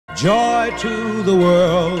Joy to the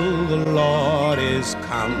world, the Lord is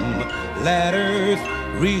come. Let earth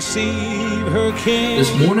receive her King.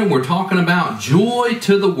 This morning we're talking about joy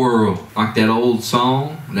to the world, like that old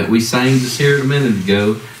song that we sang just here a minute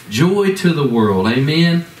ago. Joy to the world,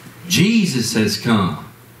 amen? Jesus has come.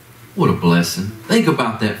 What a blessing. Think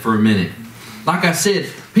about that for a minute. Like I said,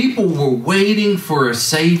 people were waiting for a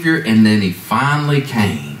Savior, and then He finally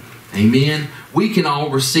came. Amen? We can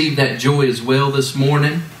all receive that joy as well this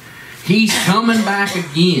morning. He's coming back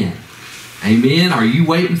again. Amen? Are you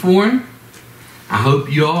waiting for Him? I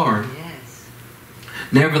hope you are. Yes.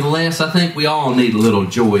 Nevertheless, I think we all need a little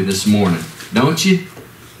joy this morning. Don't you?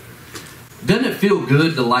 Doesn't it feel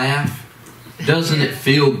good to laugh? Doesn't it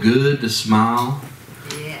feel good to smile?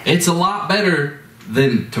 Yeah. It's a lot better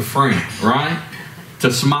than to frown, right?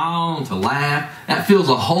 To smile and to laugh. That feels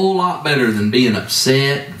a whole lot better than being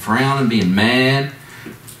upset, and frowning, being mad.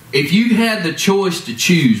 If you had the choice to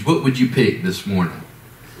choose, what would you pick this morning?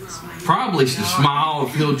 Probably to smile or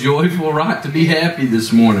feel joyful, right? To be happy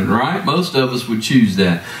this morning, right? Most of us would choose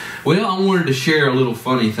that. Well, I wanted to share a little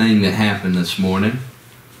funny thing that happened this morning.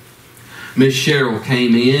 Miss Cheryl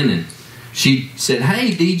came in and she said,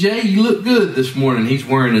 "Hey, DJ, you look good this morning." He's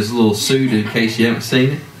wearing his little suit in case you haven't seen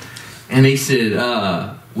it. And he said,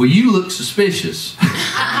 "Well, you look suspicious."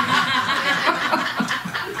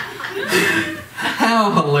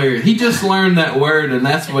 How hilarious. He just learned that word and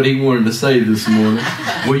that's what he wanted to say this morning.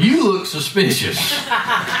 "Well, you look suspicious."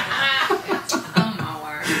 Oh, my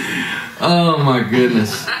word. Oh, my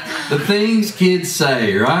goodness. The things kids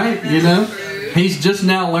say, right? You know? He's just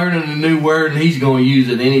now learning a new word and he's going to use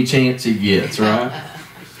it any chance he gets, right?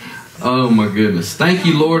 Oh, my goodness. Thank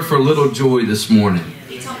you, Lord, for a little joy this morning.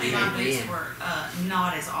 He told me my boots were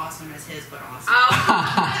not as awesome as his, but awesome.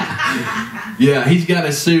 Yeah, he's got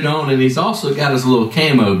his suit on and he's also got his little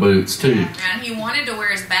camo boots, too. And he wanted to wear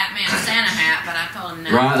his Batman Santa hat, but I told him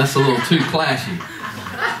no. Right? That's a little too clashy.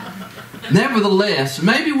 Nevertheless,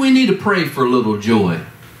 maybe we need to pray for a little joy.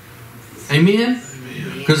 Amen?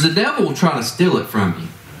 Because the devil will try to steal it from you.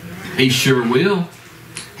 He sure will.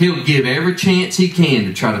 He'll give every chance he can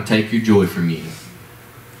to try to take your joy from you.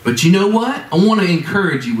 But you know what? I want to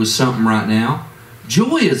encourage you with something right now.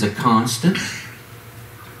 Joy is a constant.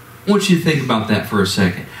 I want you to think about that for a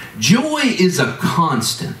second. Joy is a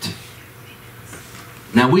constant.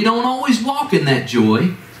 Now, we don't always walk in that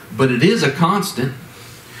joy, but it is a constant.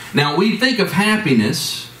 Now, we think of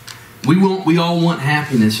happiness. We all want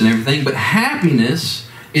happiness and everything, but happiness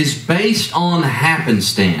is based on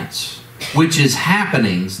happenstance, which is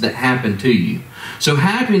happenings that happen to you. So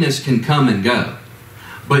happiness can come and go.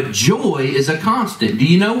 But joy is a constant. Do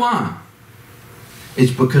you know why?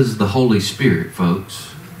 It's because of the Holy Spirit, folks.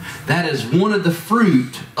 That is one of the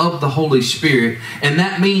fruit of the Holy Spirit, and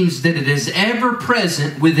that means that it is ever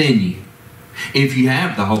present within you. If you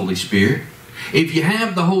have the Holy Spirit, if you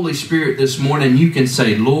have the Holy Spirit this morning, you can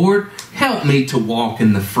say, "Lord, help me to walk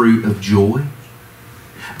in the fruit of joy."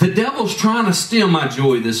 The devil's trying to steal my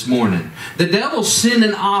joy this morning. The devil's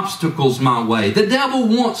sending obstacles my way. The devil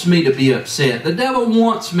wants me to be upset. The devil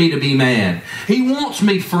wants me to be mad. He wants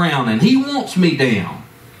me frowning. He wants me down.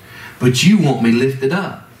 But you want me lifted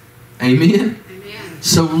up. Amen? Amen.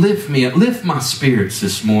 So lift me up. Lift my spirits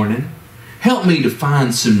this morning. Help me to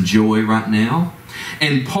find some joy right now.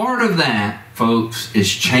 And part of that, folks,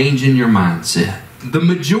 is changing your mindset. The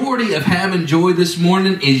majority of having joy this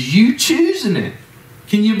morning is you choosing it.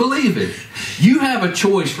 Can you believe it? You have a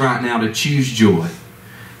choice right now to choose joy.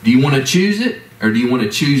 Do you want to choose it, or do you want to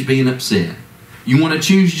choose being upset? You want to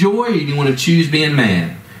choose joy, or do you want to choose being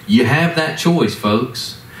mad? You have that choice,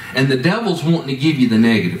 folks. And the devil's wanting to give you the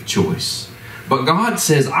negative choice. But God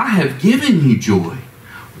says, "I have given you joy.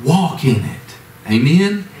 Walk in it."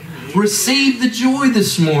 Amen? Receive the joy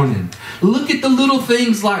this morning. Look at the little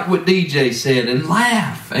things like what DJ said and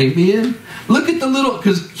laugh. Amen? Look at the little,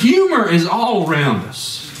 because humor is all around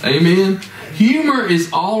us. Amen? Humor is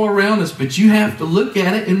all around us, but you have to look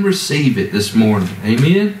at it and receive it this morning.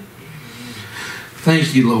 Amen?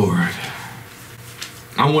 Thank you, Lord.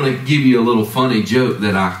 I want to give you a little funny joke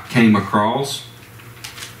that I came across.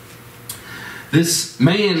 This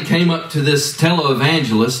man came up to this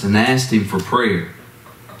televangelist and asked him for prayer.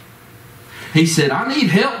 He said, "I need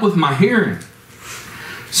help with my hearing."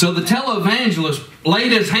 So the televangelist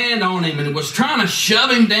laid his hand on him and was trying to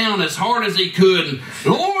shove him down as hard as he could. And,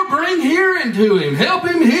 "Lord, bring hearing to him. Help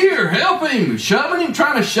him hear. Help him." Shoving him,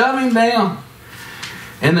 trying to shove him down.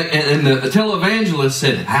 And the televangelist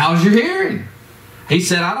said, "How's your hearing?" He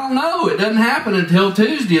said, "I don't know. It doesn't happen until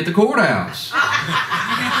Tuesday at the courthouse."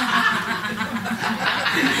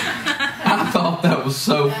 I thought that was was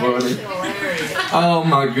so funny. Oh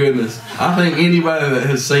my goodness. I think anybody that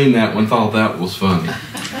has seen that one thought that was funny.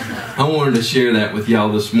 I wanted to share that with y'all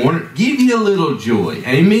this morning. Give you a little joy.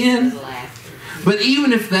 Amen? But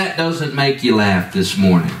even if that doesn't make you laugh this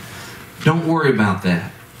morning, don't worry about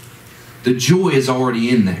that. The joy is already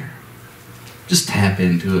in there. Just tap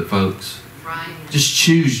into it, folks. Right. Just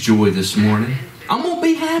choose joy this morning. I'm going to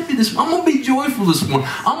be happy this morning. I'm going to be joyful this morning.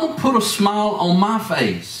 I'm going to put a smile on my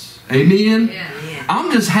face. Amen? Yeah.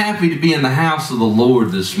 I'm just happy to be in the house of the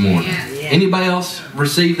Lord this morning. Yeah. Anybody else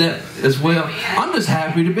receive that as well? I'm just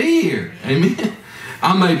happy to be here. Amen?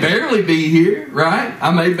 I may barely be here, right?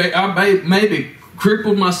 I may maybe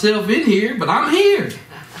crippled myself in here, but I'm here.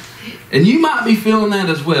 And you might be feeling that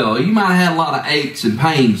as well. You might have had a lot of aches and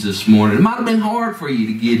pains this morning. It might have been hard for you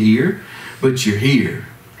to get here, but you're here.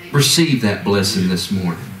 Receive that blessing this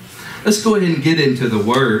morning. Let's go ahead and get into the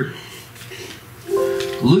Word.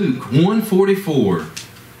 Luke 1:44.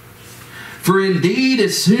 For indeed,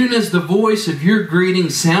 as soon as the voice of your greeting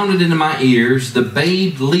sounded into my ears, the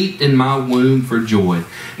babe leaped in my womb for joy.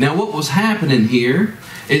 Now what was happening here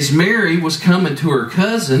is Mary was coming to her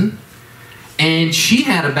cousin, and she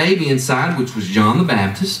had a baby inside, which was John the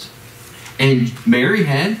Baptist, and Mary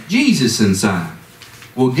had Jesus inside.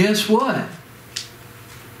 Well, guess what?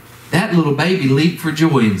 That little baby leaped for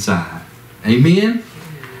joy inside. Amen?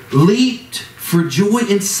 Leaped for joy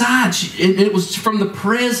inside. And it was from the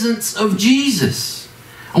presence of Jesus.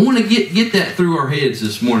 I want to get that through our heads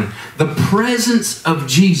this morning. The presence of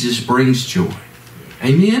Jesus brings joy.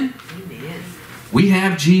 Amen? Amen. We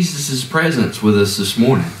have Jesus' presence with us this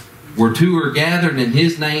morning. Where two are gathered in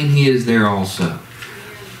His name, He is there also.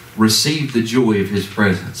 Receive the joy of His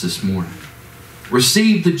presence this morning.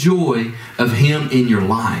 Receive the joy of Him in your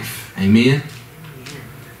life. Amen?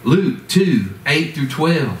 Luke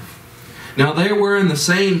 2:8-12. Now there were in the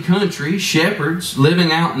same country shepherds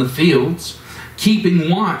living out in the fields, keeping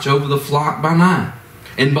watch over the flock by night.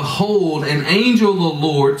 And behold, an angel of the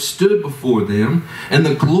Lord stood before them, and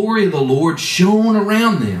the glory of the Lord shone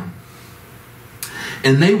around them.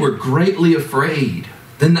 And they were greatly afraid.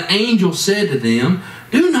 Then the angel said to them,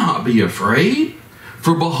 do not be afraid,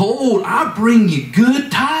 for behold, I bring you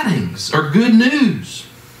good tidings, or good news,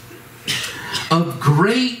 of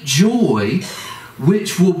great joy,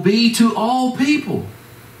 which will be to all people.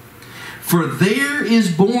 For there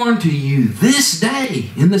is born to you this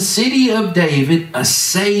day in the city of David a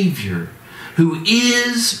Savior, who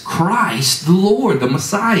is Christ the Lord, the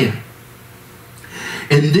Messiah.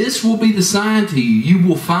 And this will be the sign to you. You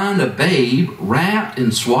will find a babe wrapped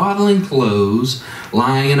in swaddling clothes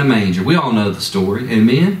lying in a manger. We all know the story.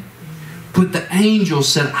 Amen? But the angel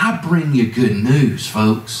said, I bring you good news,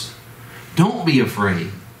 folks. Don't be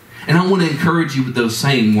afraid. And I want to encourage you with those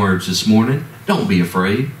same words this morning. Don't be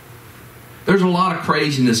afraid. There's a lot of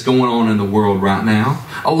craziness going on in the world right now.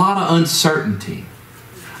 A lot of uncertainty.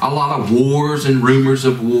 A lot of wars and rumors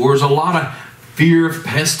of wars. A lot of fear of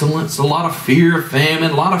pestilence. A lot of fear of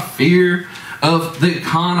famine. A lot of fear of the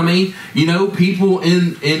economy. You know, people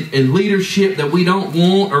in leadership that we don't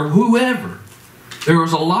want, or whoever.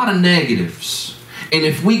 There's a lot of negatives. And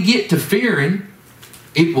if we get to fearing,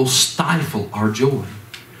 it will stifle our joy.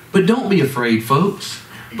 But don't be afraid, folks,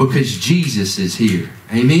 because Jesus is here.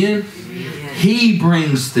 Amen? Amen. He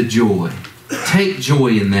brings the joy. Take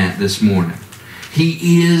joy in that this morning.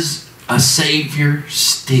 He is a Savior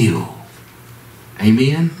still.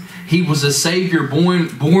 Amen? He was a Savior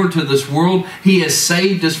born to this world. He has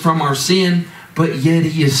saved us from our sin, but yet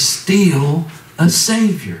He is still a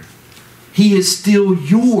Savior. He is still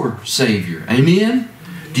your Savior. Amen?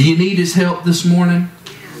 Do you need His help this morning?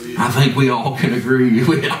 I think we all can agree.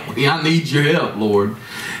 I need your help, Lord.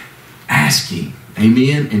 Ask Him,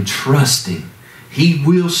 amen, and trust Him. He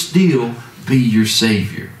will still be your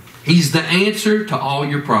Savior. He's the answer to all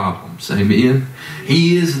your problems, amen.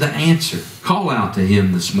 He is the answer. Call out to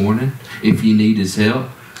Him this morning if you need His help,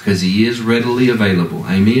 because He is readily available,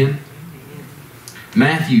 amen.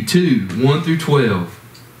 Matthew 2:1-12.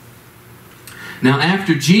 Now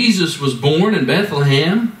after Jesus was born in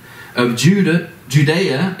Bethlehem of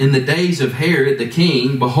Judea in the days of Herod the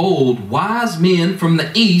king, behold, wise men from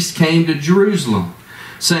the east came to Jerusalem,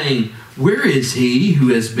 saying, where is He who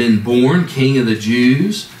has been born King of the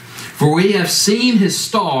Jews? For we have seen His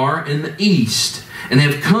star in the east, and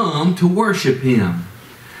have come to worship Him.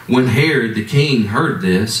 When Herod the king heard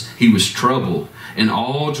this, he was troubled, and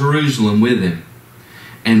all Jerusalem with him.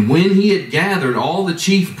 And when he had gathered all the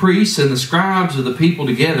chief priests and the scribes of the people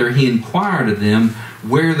together, he inquired of them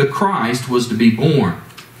where the Christ was to be born.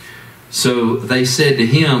 So they said to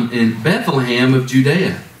him, in Bethlehem of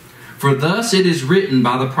Judea. For thus it is written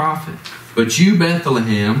by the prophet, But you,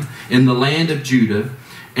 Bethlehem, in the land of Judah,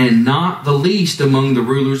 and not the least among the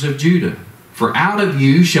rulers of Judah. For out of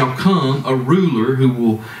you shall come a ruler who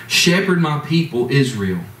will shepherd my people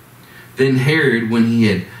Israel." Then Herod, when he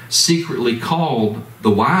had secretly called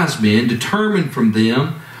the wise men, determined from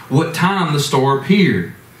them what time the star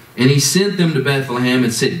appeared. And he sent them to Bethlehem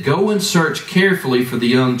and said, "Go and search carefully for the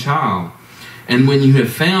young child. And when you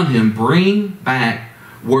have found him, bring back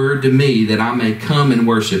word to me, that I may come and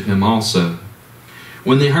worship him also."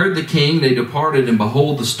 When they heard the king, they departed, and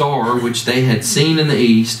behold, the star which they had seen in the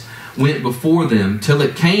east went before them, till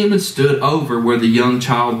it came and stood over where the young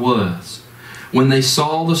child was. When they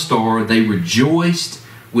saw the star, they rejoiced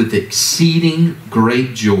with exceeding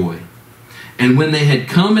great joy. And when they had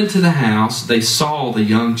come into the house, they saw the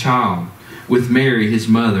young child with Mary his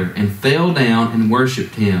mother, and fell down and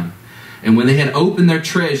worshipped him. And when they had opened their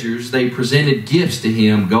treasures, they presented gifts to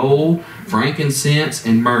him, gold, frankincense,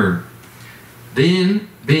 and myrrh. Then,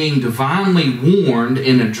 being divinely warned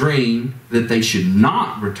in a dream that they should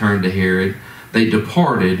not return to Herod, they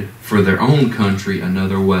departed for their own country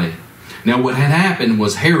another way. Now, what had happened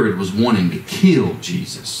was Herod was wanting to kill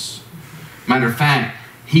Jesus. Matter of fact,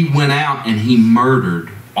 he went out and he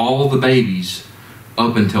murdered all the babies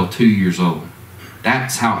up until 2 years old.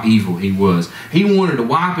 That's how evil he was. He wanted to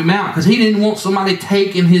wipe him out because he didn't want somebody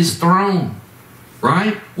taking his throne.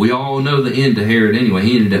 Right? We all know the end to Herod anyway.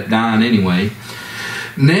 He ended up dying anyway.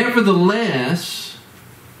 Nevertheless,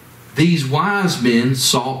 these wise men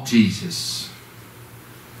sought Jesus.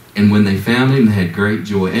 And when they found him, they had great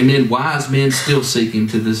joy. Amen. Wise men still seek him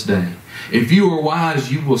to this day. If you are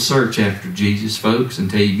wise, you will search after Jesus, folks,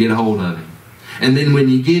 until you get a hold of him. And then when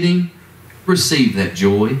you get him, receive that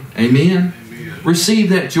joy. Amen. Receive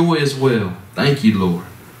that joy as well. Thank you, Lord.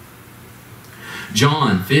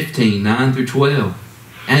 John 15, 9 through 12.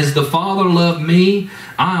 "As the Father loved me,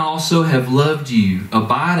 I also have loved you.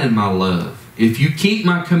 Abide in my love. If you keep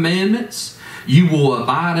my commandments, you will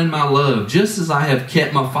abide in my love, just as I have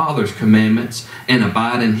kept my Father's commandments and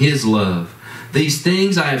abide in his love. These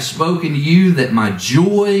things I have spoken to you, that my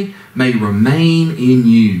joy may remain in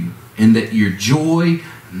you, and that your joy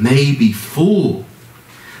may be full.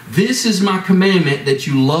 This is my commandment, that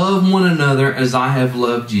you love one another as I have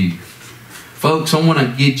loved you." Folks, I want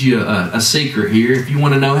to give you a secret here. If you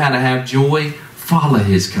want to know how to have joy, follow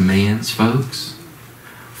his commands, folks.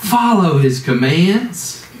 Follow his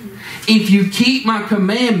commands. If you keep my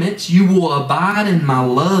commandments, you will abide in my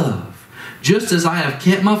love, just as I have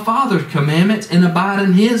kept my Father's commandments and abide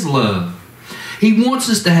in his love. He wants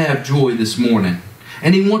us to have joy this morning,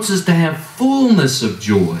 and he wants us to have fullness of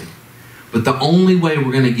joy. But the only way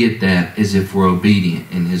we're going to get that is if we're obedient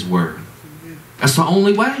in his word. That's the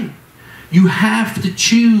only way. You have to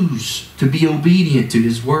choose to be obedient to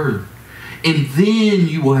his word. And then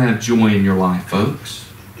you will have joy in your life, folks.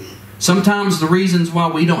 Sometimes the reasons why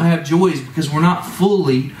we don't have joy is because we're not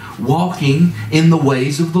fully walking in the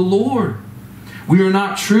ways of the Lord. We are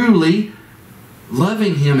not truly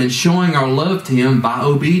loving him and showing our love to him by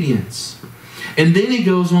obedience. And then he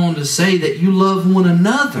goes on to say that you love one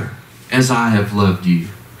another as I have loved you.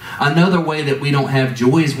 Another way that we don't have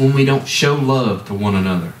joy is when we don't show love to one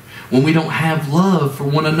another. When we don't have love for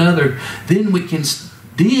one another, then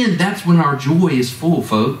that's when our joy is full,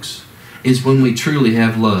 folks. Is when we truly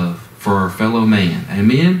have love for our fellow man.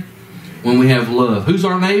 Amen? When we have love. Who's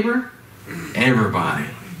our neighbor? Everybody.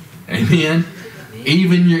 Amen?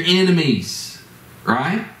 Even your enemies.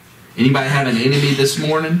 Right? Anybody have an enemy this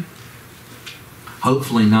morning?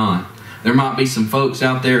 Hopefully not. There might be some folks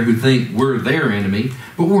out there who think we're their enemy,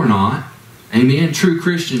 but we're not. Amen? True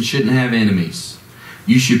Christians shouldn't have enemies.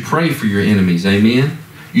 You should pray for your enemies. Amen?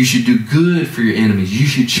 You should do good for your enemies. You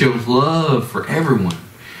should show love for everyone.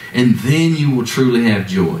 And then you will truly have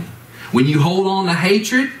joy. When you hold on to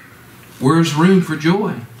hatred, where's room for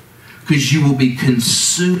joy? Because you will be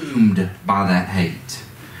consumed by that hate.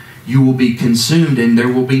 You will be consumed and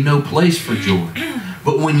there will be no place for joy.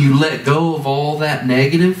 But when you let go of all that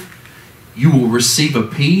negative, you will receive a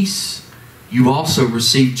peace. You also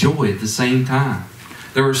receive joy at the same time.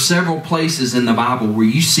 There are several places in the Bible where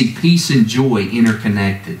you see peace and joy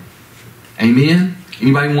interconnected. Amen?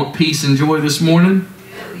 Anybody want peace and joy this morning?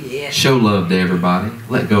 Oh, yeah. Show love to everybody.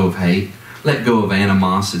 Let go of hate. Let go of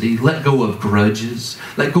animosity. Let go of grudges.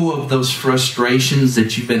 Let go of those frustrations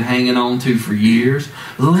that you've been hanging on to for years.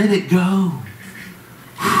 Let it go.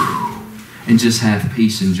 Whew. And just have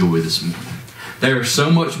peace and joy this morning. They are so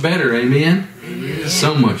much better. Amen? Amen.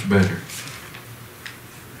 So much better.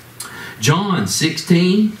 John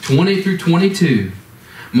 16, 20 through 22.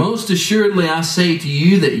 Most assuredly I say to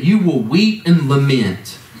you that you will weep and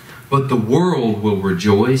lament, but the world will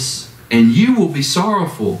rejoice. and you will be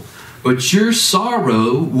sorrowful, but your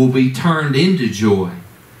sorrow will be turned into joy.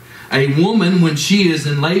 A woman, when she is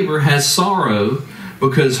in labor, has sorrow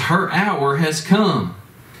because her hour has come.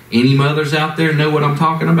 Any mothers out there know what I'm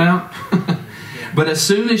talking about? But as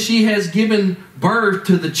soon as she has given birth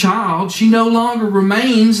to the child, she no longer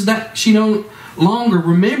remembers the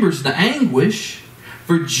anguish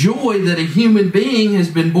for joy that a human being has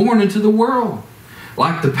been born into the world.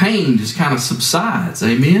 Like the pain just kind of subsides.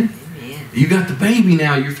 Amen? Amen. You got the baby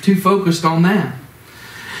now. You're too focused on that.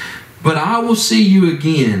 But I will see you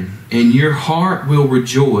again, and your heart will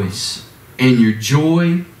rejoice, and your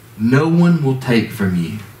joy no one will take from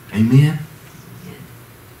you. Amen?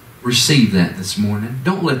 Receive that this morning.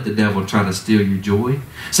 Don't let the devil try to steal your joy.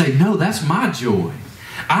 Say, no, that's my joy.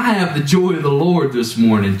 I have the joy of the Lord this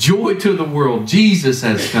morning. Joy to the world. Jesus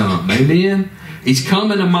has come. Amen? He's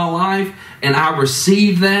come into my life, and I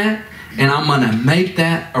receive that, and I'm going to make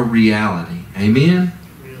that a reality. Amen?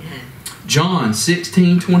 John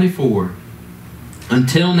 16:24.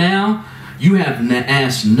 Until now, you have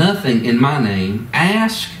asked nothing in my name.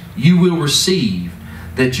 Ask, you will receive,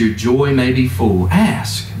 that your joy may be full.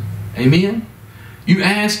 Ask. Amen? You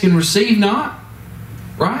ask and receive not.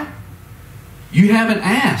 Right? You haven't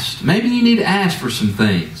asked. Maybe you need to ask for some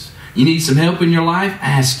things. You need some help in your life?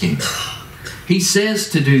 Ask Him. He says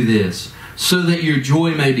to do this so that your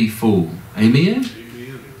joy may be full. Amen?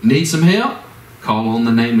 Need some help? Call on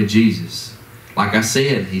the name of Jesus. Like I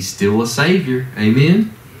said, He's still a Savior.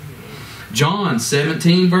 Amen? John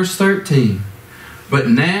 17 verse 13. But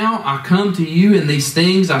now I come to you, and these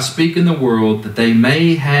things I speak in the world, that they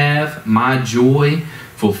may have my joy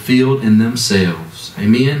fulfilled in themselves.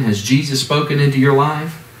 Amen? Has Jesus spoken into your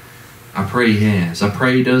life? I pray He has. I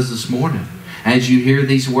pray He does this morning. As you hear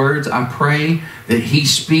these words, I pray that He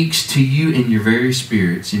speaks to you in your very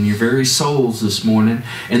spirits, in your very souls this morning,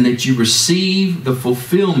 and that you receive the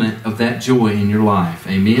fulfillment of that joy in your life.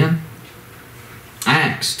 Amen?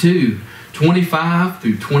 Acts 2:25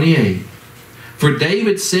 through 28. For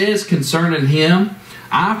David says concerning him,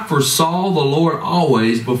 I foresaw the Lord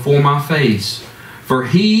always before my face, for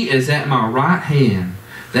He is at my right hand,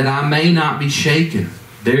 that I may not be shaken.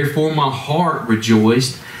 Therefore my heart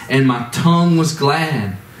rejoiced, and my tongue was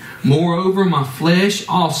glad. Moreover, my flesh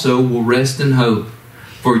also will rest in hope.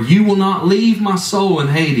 For you will not leave my soul in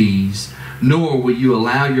Hades, nor will you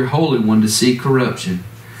allow your Holy One to see corruption.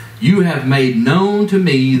 You have made known to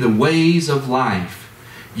me the ways of life.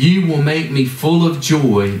 You will make me full of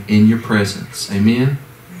joy in your presence. Amen?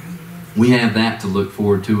 We have that to look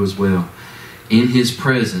forward to as well. In His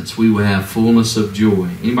presence, we will have fullness of joy.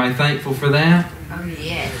 Anybody thankful for that? Oh,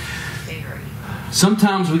 yes. Very.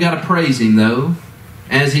 Sometimes we got to praise Him, though.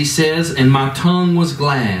 As He says, and my tongue was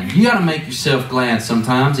glad. You got to make yourself glad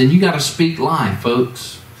sometimes, and you got to speak life,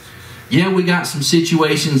 folks. Yeah, we got some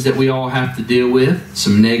situations that we all have to deal with,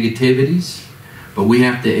 some negativities. But we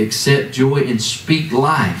have to accept joy and speak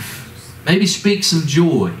life. Maybe speak some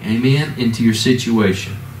joy, amen, into your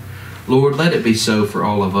situation. Lord, let it be so for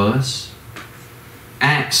all of us.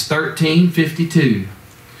 Acts 13:52.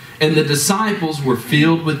 And the disciples were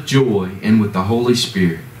filled with joy and with the Holy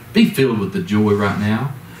Spirit. Be filled with the joy right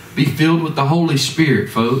now. Be filled with the Holy Spirit,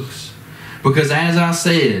 folks. Because as I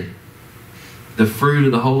said, the fruit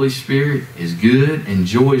of the Holy Spirit is good, and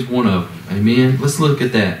joy is one of them. Amen. Let's look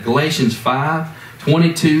at that. Galatians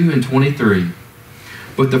 5:22 and 23.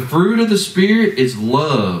 But the fruit of the Spirit is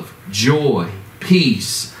love, joy,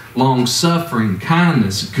 peace, long-suffering,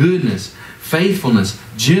 kindness, goodness, faithfulness,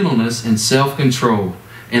 gentleness, and self-control.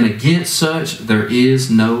 And against such there is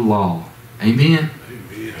no law. Amen.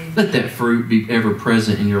 Amen. Let that fruit be ever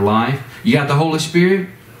present in your life. You got the Holy Spirit?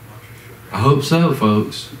 I hope so,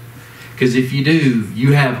 folks. Because if you do,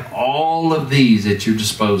 you have all of these at your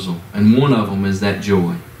disposal. And one of them is that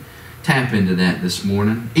joy. Tap into that this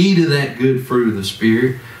morning. Eat of that good fruit of the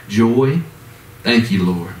Spirit. Joy. Thank you,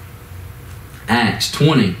 Lord. Acts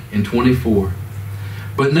 20 and 24.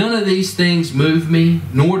 But none of these things move me,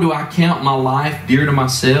 nor do I count my life dear to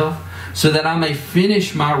myself, so that I may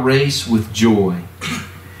finish my race with joy.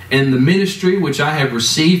 And the ministry which I have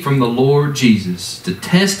received from the Lord Jesus, to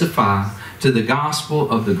testify to the gospel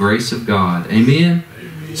of the grace of God. Amen?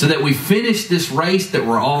 Amen. So that we finish this race that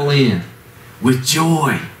we're all in with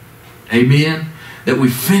joy. Amen? That we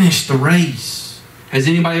finish the race. Has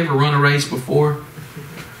anybody ever run a race before?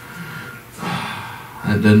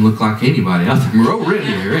 That doesn't look like anybody out there. Oh,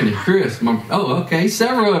 really? Isn't it, Chris? Oh, okay.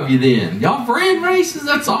 Several of you then. Y'all ran races?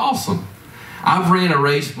 That's awesome. I've ran a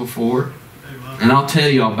race before, and I'll tell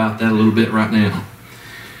y'all about that a little bit right now.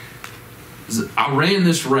 I ran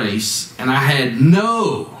this race, and I had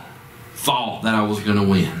no thought that I was going to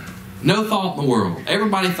win. No thought in the world.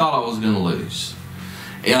 Everybody thought I was going to lose.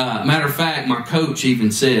 Matter of fact, my coach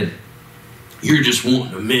even said, "You're just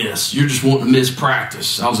wanting to miss. You're just wanting to miss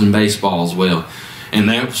practice." I was in baseball as well. And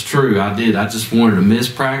that was true. I did. I just wanted to miss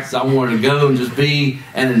practice. I wanted to go and just be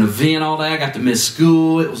at an event all day. I got to miss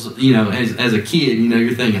school. It was, as a kid,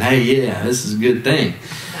 you're thinking, hey, yeah, this is a good thing.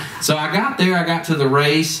 So I got there. I got to the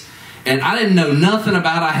race. And I didn't know nothing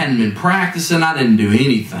about it. I hadn't been practicing. I didn't do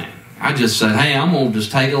anything. I just said, hey, I'm going to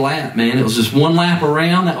just take a lap, man. It was just one lap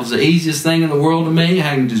around. That was the easiest thing in the world to me.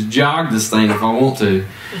 I can just jog this thing if I want to.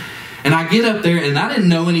 And I get up there, and I didn't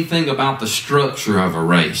know anything about the structure of a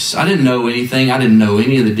race. I didn't know anything. I didn't know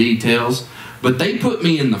any of the details. But they put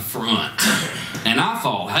me in the front. And I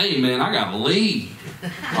thought, hey, man, I got to lead.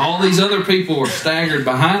 All these other people were staggered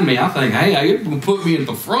behind me. I think, hey, you're going to put me in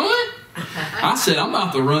the front? I said, I'm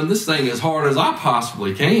about to run this thing as hard as I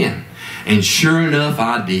possibly can. And sure enough,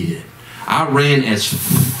 I did. I ran as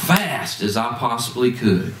fast as I possibly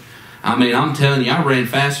could. I mean, I'm telling you, I ran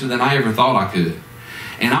faster than I ever thought I could.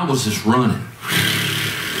 And I was just running.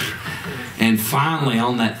 And finally,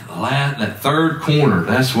 on that third corner,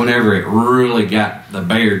 that's whenever it really got, the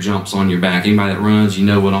bear jumps on your back. Anybody that runs, you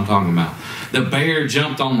know what I'm talking about. The bear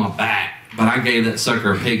jumped on my back, but I gave that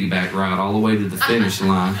sucker a piggyback ride all the way to the finish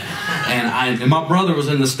line. And my brother was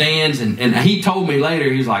in the stands, and he told me later,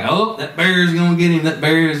 he was like, oh, that bear's going to get him.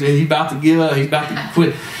 That he's about to give up. He's about to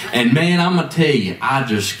quit. And man, I'm going to tell you, I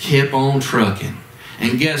just kept on trucking.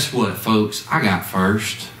 And guess what, folks? I got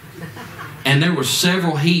first. And there were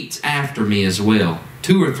several heats after me as well.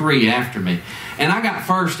 2 or 3 after me. And I got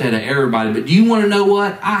first out of everybody. But do you want to know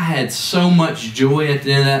what? I had so much joy at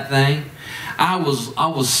the end of that thing. I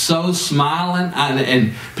was so smiling,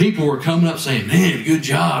 and people were coming up saying, man, good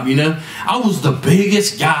job, I was the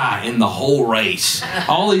biggest guy in the whole race.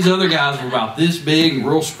 All these other guys were about this big and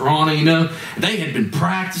real scrawny, They had been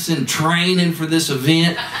practicing, training for this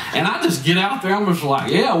event, and I just get out there, I'm just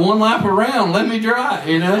like, yeah, one lap around, let me drive,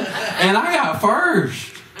 And I got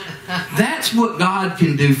first. That's what God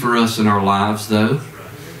can do for us in our lives, though.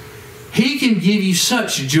 He can give you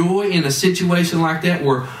such joy in a situation like that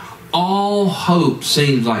where all hope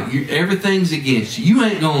seems like everything's against you. You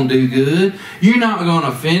ain't going to do good. You're not going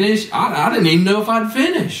to finish. I didn't even know if I'd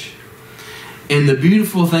finish. And the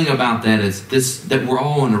beautiful thing about that is that we're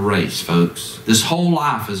all in a race, folks. This whole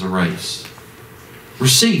life is a race.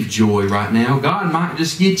 Receive joy right now. God might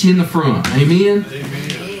just get you in the front. Amen?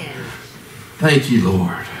 Amen. Thank you,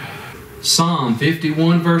 Lord. Psalm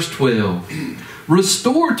 51, verse 12.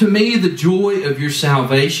 Restore to me the joy of your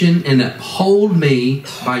salvation and uphold me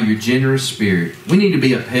by your generous spirit. We need to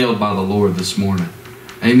be upheld by the Lord this morning.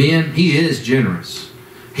 Amen? He is generous.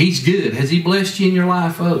 He's good. Has He blessed you in your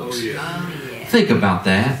life, folks? Oh, yeah. Think about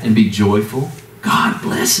that and be joyful. God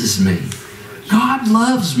blesses me. God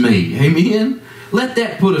loves me. Amen? Let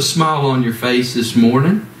that put a smile on your face this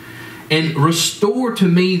morning. And restore to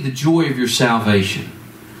me the joy of your salvation.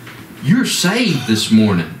 You're saved this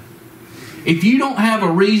morning. If you don't have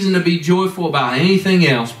a reason to be joyful about anything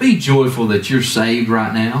else, be joyful that you're saved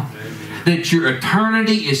right now. Amen. That your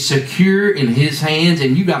eternity is secure in His hands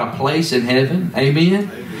and you got a place in heaven. Amen?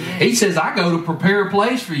 Amen. He says, I go to prepare a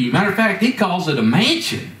place for you. Matter of fact, He calls it a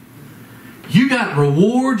mansion. You got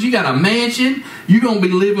rewards. You got a mansion. You're going to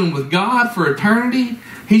be living with God for eternity.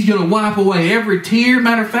 He's going to wipe away every tear.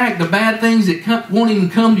 Matter of fact, the bad things that won't even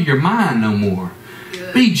come to your mind no more.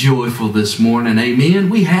 Be joyful this morning, amen.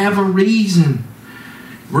 We have a reason.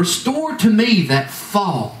 Restore to me that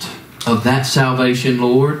thought of that salvation,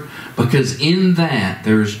 Lord, because in that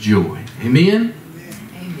there's joy. Amen?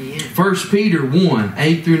 Amen. 1 Peter 1,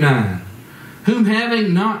 8 through 9. Whom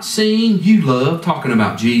having not seen you love, talking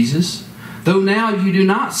about Jesus, though now you do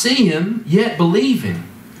not see Him, yet believe Him.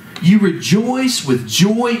 You rejoice with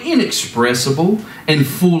joy inexpressible and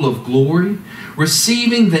full of glory,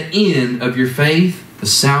 receiving the end of your faith, the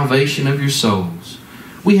salvation of your souls.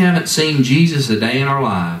 We haven't seen Jesus a day in our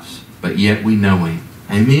lives, but yet we know Him.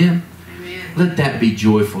 Amen? Amen. Let that be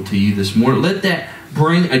joyful to you this morning. Let that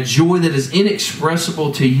bring a joy that is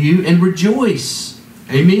inexpressible to you, and rejoice.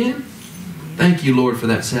 Amen? Thank you, Lord, for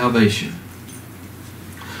that salvation.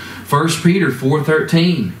 1 Peter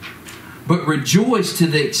 4:13. But rejoice to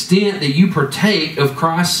the extent that you partake of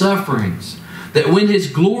Christ's sufferings, that when His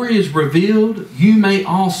glory is revealed, you may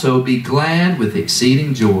also be glad with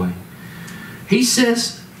exceeding joy. He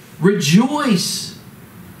says, rejoice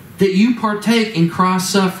that you partake in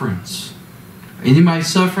Christ's sufferings. Anybody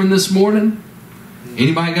suffering this morning?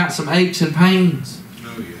 Anybody got some aches and pains?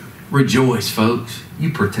 Oh, yeah. Rejoice, folks.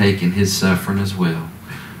 You partake in His suffering as well.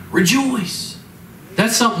 Rejoice.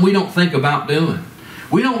 That's something we don't think about doing.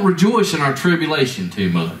 We don't rejoice in our tribulation too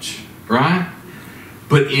much. right?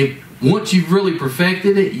 But once you've really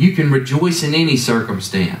perfected it, you can rejoice in any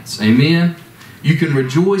circumstance. Amen? You can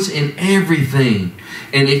rejoice in everything.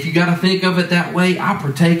 And if you got to think of it that way, I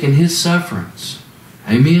partake in His sufferings.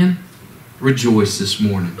 Amen? Rejoice this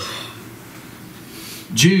morning.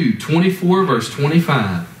 Jude 24 verse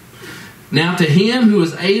 25. Now to Him who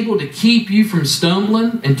is able to keep you from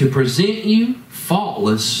stumbling and to present you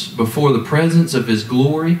faultless before the presence of His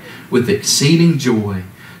glory with exceeding joy,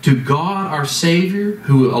 to God our Savior,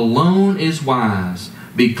 who alone is wise,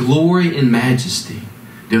 be glory and majesty,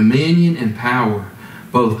 dominion and power,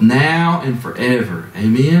 both now and forever.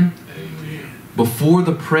 Amen? Amen. Before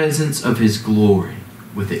the presence of His glory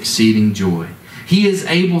with exceeding joy. He is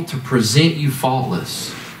able to present you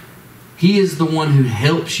faultless. He is the one who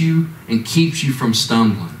helps you and keeps you from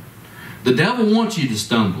stumbling. The devil wants you to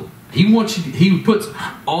stumble. He puts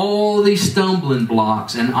all these stumbling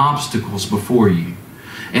blocks and obstacles before you.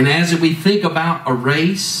 And as we think about a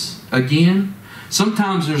race again,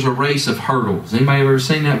 sometimes there's a race of hurdles. Anybody ever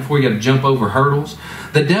seen that before? You got to jump over hurdles.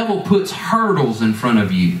 The devil puts hurdles in front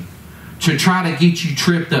of you to try to get you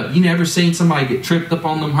tripped up. You never seen somebody get tripped up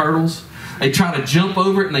on them hurdles? They try to jump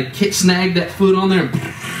over it and they snag that foot on there.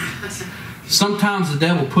 Sometimes the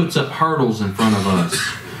devil puts up hurdles in front of us.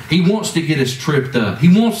 He wants to get us tripped up. He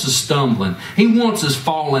wants us stumbling. He wants us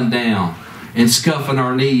falling down and scuffing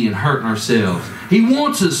our knee and hurting ourselves. He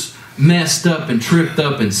wants us messed up and tripped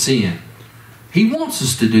up in sin. He wants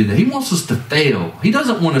us to do that. He wants us to fail. He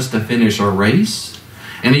doesn't want us to finish our race.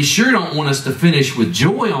 And He sure don't want us to finish with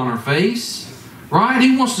joy on our face. Right?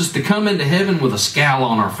 He wants us to come into heaven with a scowl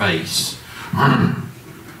on our face.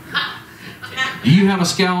 Do you have a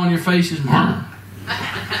scowl on your faces?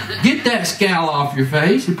 Get that scowl off your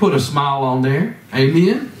face and put a smile on there.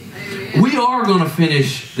 Amen? Amen. We are going to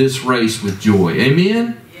finish this race with joy.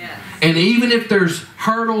 Amen? Yes. And even if there's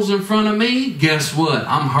hurdles in front of me, guess what?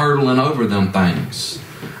 I'm hurdling over them things.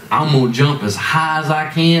 I'm going to jump as high as I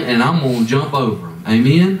can and I'm going to jump over them.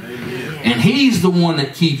 Amen? Amen? And He's the one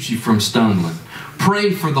that keeps you from stumbling.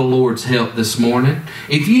 Pray for the Lord's help this morning.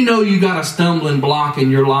 If you know you got a stumbling block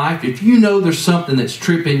in your life, if you know there's something that's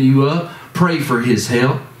tripping you up, pray for His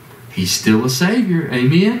help. He's still a Savior.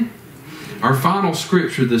 Amen? Our final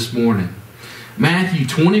scripture this morning, Matthew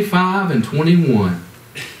 25 and 21.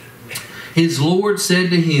 His Lord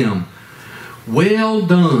said to him, "Well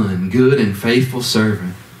done, good and faithful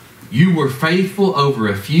servant. You were faithful over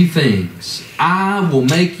a few things. I will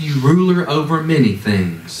make you ruler over many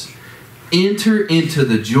things. Enter into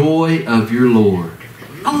the joy of your Lord."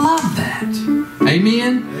 I love that.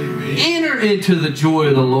 Amen? Amen. Enter into the joy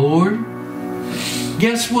of the Lord.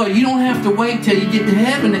 Guess what? You don't have to wait till you get to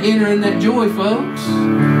heaven to enter in that joy, folks.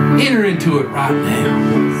 Enter into it right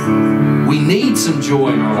now. We need some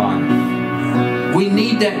joy in our life. We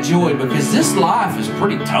need that joy because this life is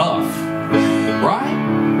pretty tough.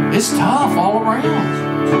 Right? It's tough all around.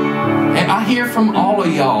 And I hear from all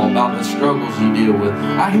of y'all about the struggles you deal with.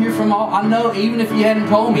 I know even if you hadn't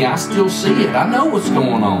told me, I still see it. I know what's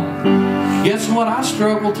going on. Guess what? I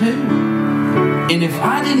struggle too. And if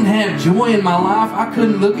I didn't have joy in my life, I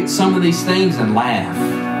couldn't look at some of these things and laugh.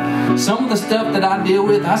 Some of the stuff that I deal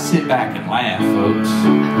with, I sit back and laugh, folks.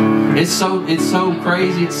 It's so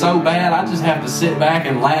crazy, it's so bad, I just have to sit back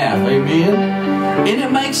and laugh. Amen? And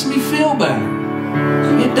it makes me feel better.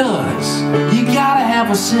 It does. You gotta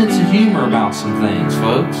have a sense of humor about some things,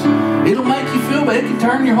 folks. It'll make you feel better. It can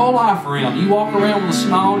turn your whole life around. You walk around with a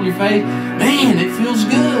smile on your face. Man, it feels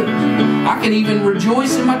good. I can even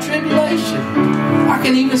rejoice in my tribulation. I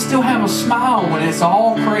can even still have a smile when it's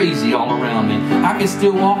all crazy all around me. I can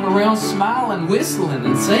still walk around smiling, whistling,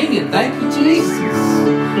 and singing. Thank you, Jesus.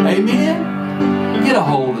 Amen? Get a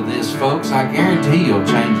hold of this, folks. I guarantee you'll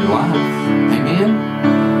change your life. Amen?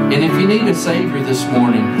 And if you need a Savior this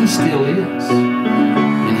morning, He still is.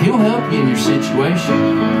 And He'll help you in your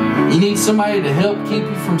situation. You need somebody to help keep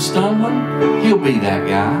you from stumbling? He'll be that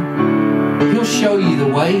guy. He'll show you the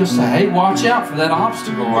way. He'll say, hey, watch out for that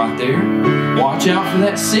obstacle right there. Watch out for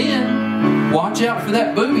that sin. Watch out for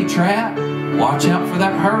that booby trap. Watch out for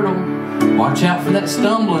that hurdle. Watch out for that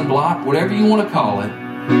stumbling block, whatever you want to call it.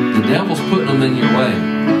 The devil's putting them in your way.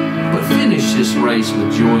 But finish this race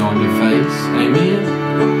with joy on your face.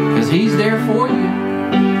 Amen? Because He's there for you.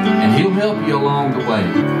 And He'll help you along the way.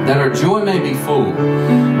 That our joy may be full.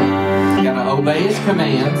 You got to obey His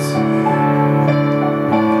commands.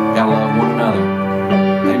 Got to love one another.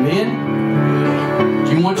 Amen?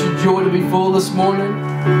 Do you want your joy to be full this morning?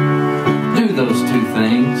 Do those two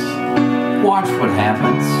things. Watch what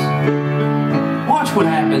happens. Watch what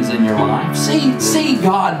happens in your life. See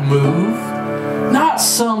God move. Not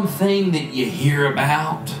something that you hear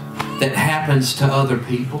about that happens to other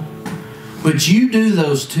people. But you do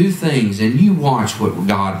those two things and you watch what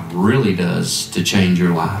God really does to change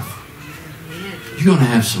your life. You're going to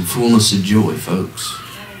have some fullness of joy, folks.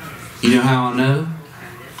 You know how I know?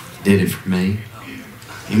 He did it for me.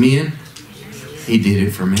 Amen? He did it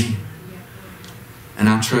for me. And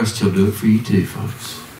I trust He'll do it for you too, folks.